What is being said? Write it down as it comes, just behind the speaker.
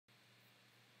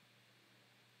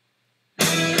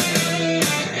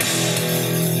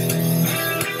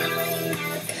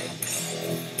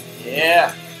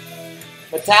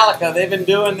Metallica, they've been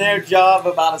doing their job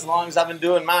about as long as I've been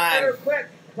doing mine. Ender, quick.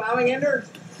 Plowing Ender.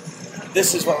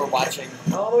 This is what we're watching.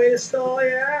 All the way to stall,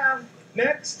 yeah.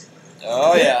 Next.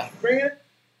 Oh, yeah. Bring it.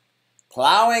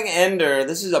 Plowing Ender.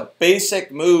 This is a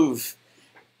basic move.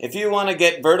 If you want to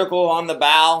get vertical on the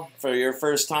bow for your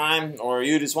first time, or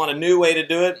you just want a new way to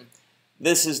do it,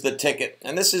 this is the ticket.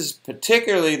 And this is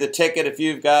particularly the ticket if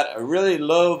you've got a really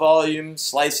low volume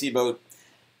slicey boat.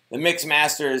 The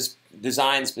Mixmaster is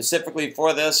designed specifically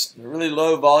for this. Really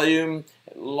low volume,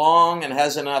 long, and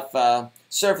has enough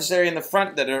surface area in the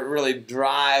front that it'll really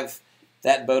drive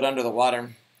that boat under the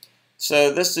water.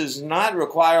 So this does not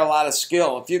require a lot of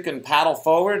skill. If you can paddle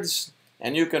forwards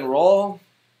and you can roll,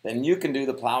 then you can do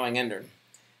the Plowing Ender.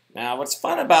 Now what's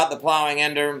fun about the Plowing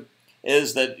Ender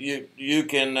is that you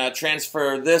can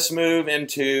transfer this move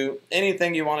into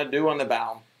anything you want to do on the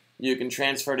bow. You can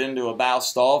transfer it into a bow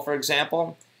stall, for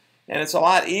example. And it's a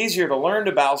lot easier to learn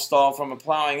to bow stall from a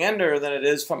Plowing Ender than it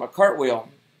is from a cartwheel.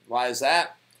 Why is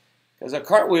that? Because a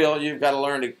cartwheel, you've got to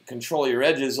learn to control your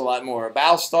edges a lot more. A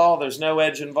bow stall, there's no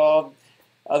edge involved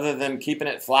other than keeping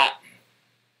it flat.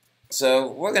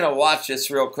 So we're going to watch this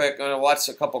real quick. I'm going to watch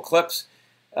a couple clips.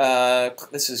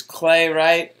 This is Clay,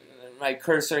 right? My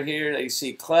cursor here, you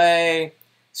see Clay,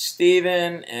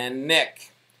 Steven, and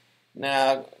Nick.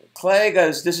 Now, Clay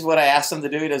goes, this is what I asked him to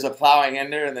do. He does a Plowing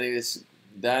Ender, and then he just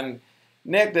done.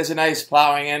 Nick does a nice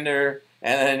Plowing Ender,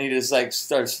 and then he just like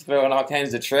starts throwing all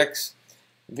kinds of tricks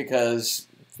because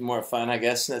it's more fun, I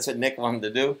guess. That's what Nick wanted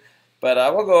to do. But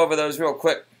we'll go over those real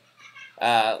quick.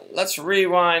 Let's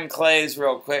rewind Clay's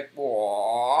real quick.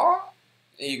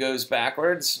 He goes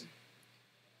backwards.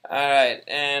 All right,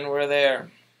 and we're there.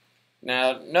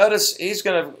 Now, notice he's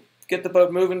going to get the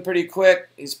boat moving pretty quick.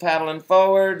 He's paddling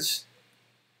forwards.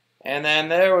 And then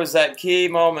there was that key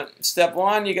moment. Step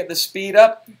one, you get the speed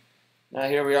up. Now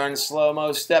here we are in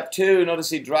slow-mo. Step two,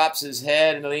 notice he drops his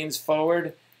head and leans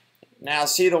forward. Now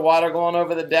see the water going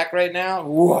over the deck right now?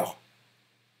 Whoa!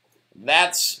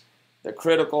 That's the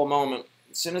critical moment.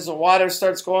 As soon as the water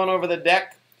starts going over the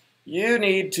deck, you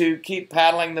need to keep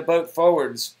paddling the boat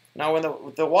forwards. Now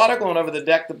with the water going over the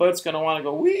deck, the boat's going to want to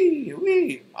go wee,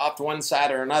 wee, off to one side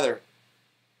or another.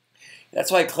 That's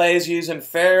why Clay's using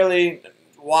fairly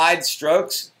wide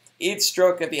strokes. Each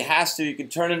stroke, if he has to, you can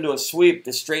turn into a sweep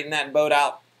to straighten that boat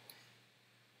out.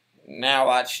 Now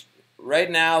watch. Right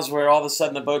now is where all of a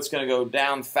sudden the boat's going to go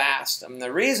down fast. And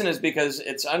the reason is because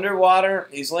it's underwater.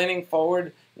 He's leaning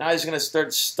forward. Now he's going to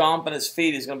start stomping his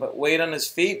feet. He's going to put weight on his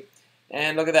feet.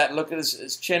 And look at that. Look at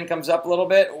his chin comes up a little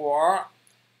bit.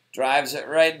 Drives it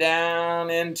right down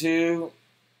into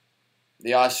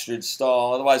the ostrich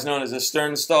stall, otherwise known as a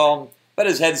stern stall. But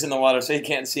his head's in the water, so he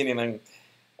can't see anything.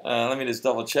 Let me just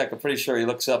double check. I'm pretty sure he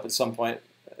looks up at some point.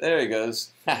 There he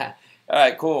goes. All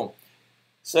right, cool.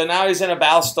 So now he's in a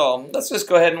bow stall. Let's just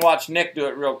go ahead and watch Nick do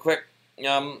it real quick.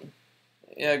 Yeah,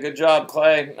 good job,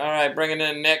 Clay. All right, bringing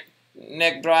in Nick.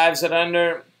 Nick drives it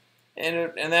under,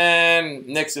 and then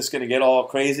Nick's just going to get all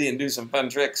crazy and do some fun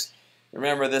tricks.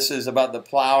 Remember, this is about the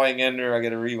Plowing Ender. I got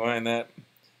to rewind that.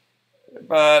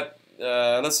 But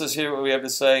let's just hear what we have to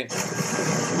say.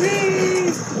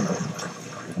 Whee!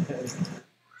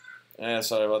 Yeah,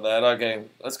 sorry about that. Okay,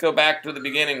 let's go back to the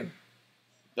beginning.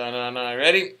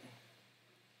 Ready?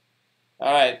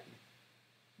 All right.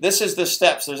 This is the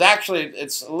steps.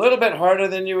 It's a little bit harder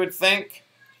than you would think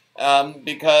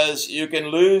because you can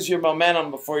lose your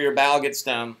momentum before your bow gets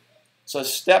down. So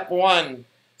step one,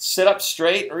 sit up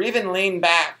straight or even lean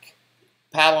back,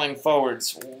 paddling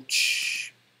forwards.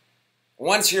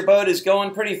 Once your boat is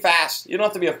going pretty fast, you don't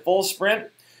have to be a full sprint,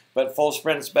 but full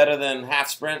sprint is better than half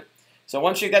sprint. So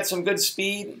once you get some good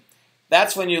speed,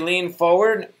 that's when you lean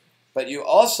forward, but you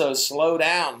also slow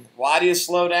down. Why do you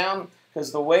slow down?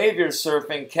 Because the wave you're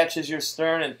surfing catches your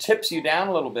stern and tips you down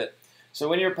a little bit. So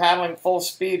when you're paddling full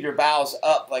speed, your bow's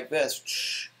up like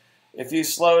this. If you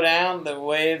slow down, the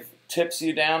wave tips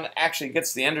you down, actually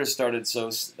gets the ender started.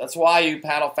 So that's why you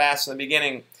paddle fast in the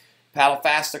beginning. Paddle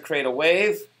fast to create a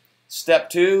wave. Step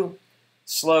two,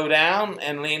 slow down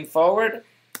and lean forward.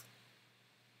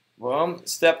 Boom.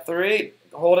 Step three,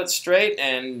 hold it straight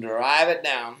and drive it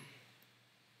down.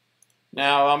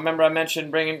 Now, remember I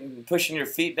mentioned pushing your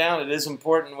feet down. It is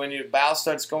important when your bow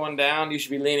starts going down. You should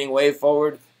be leaning way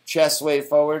forward, chest way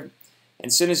forward.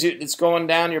 And as soon as it's going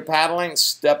down, you're paddling,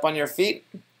 step on your feet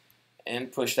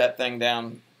and push that thing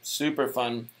down. Super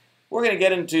fun. We're going to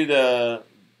get into the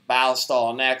bow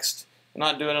stall next. I'm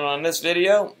not doing it on this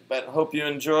video, but hope you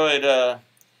enjoyed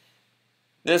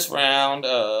this round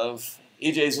of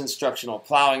EJ's instructional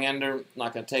Plowing Ender.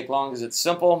 Not going to take long because it's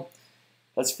simple.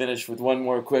 Let's finish with one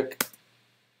more quick.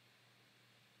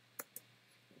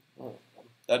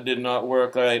 That did not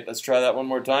work. All right, let's try that one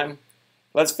more time.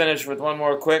 Let's finish with one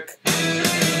more quick.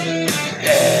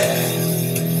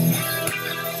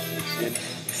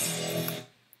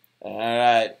 All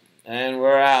right, and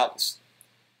we're out.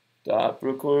 Stop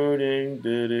recording.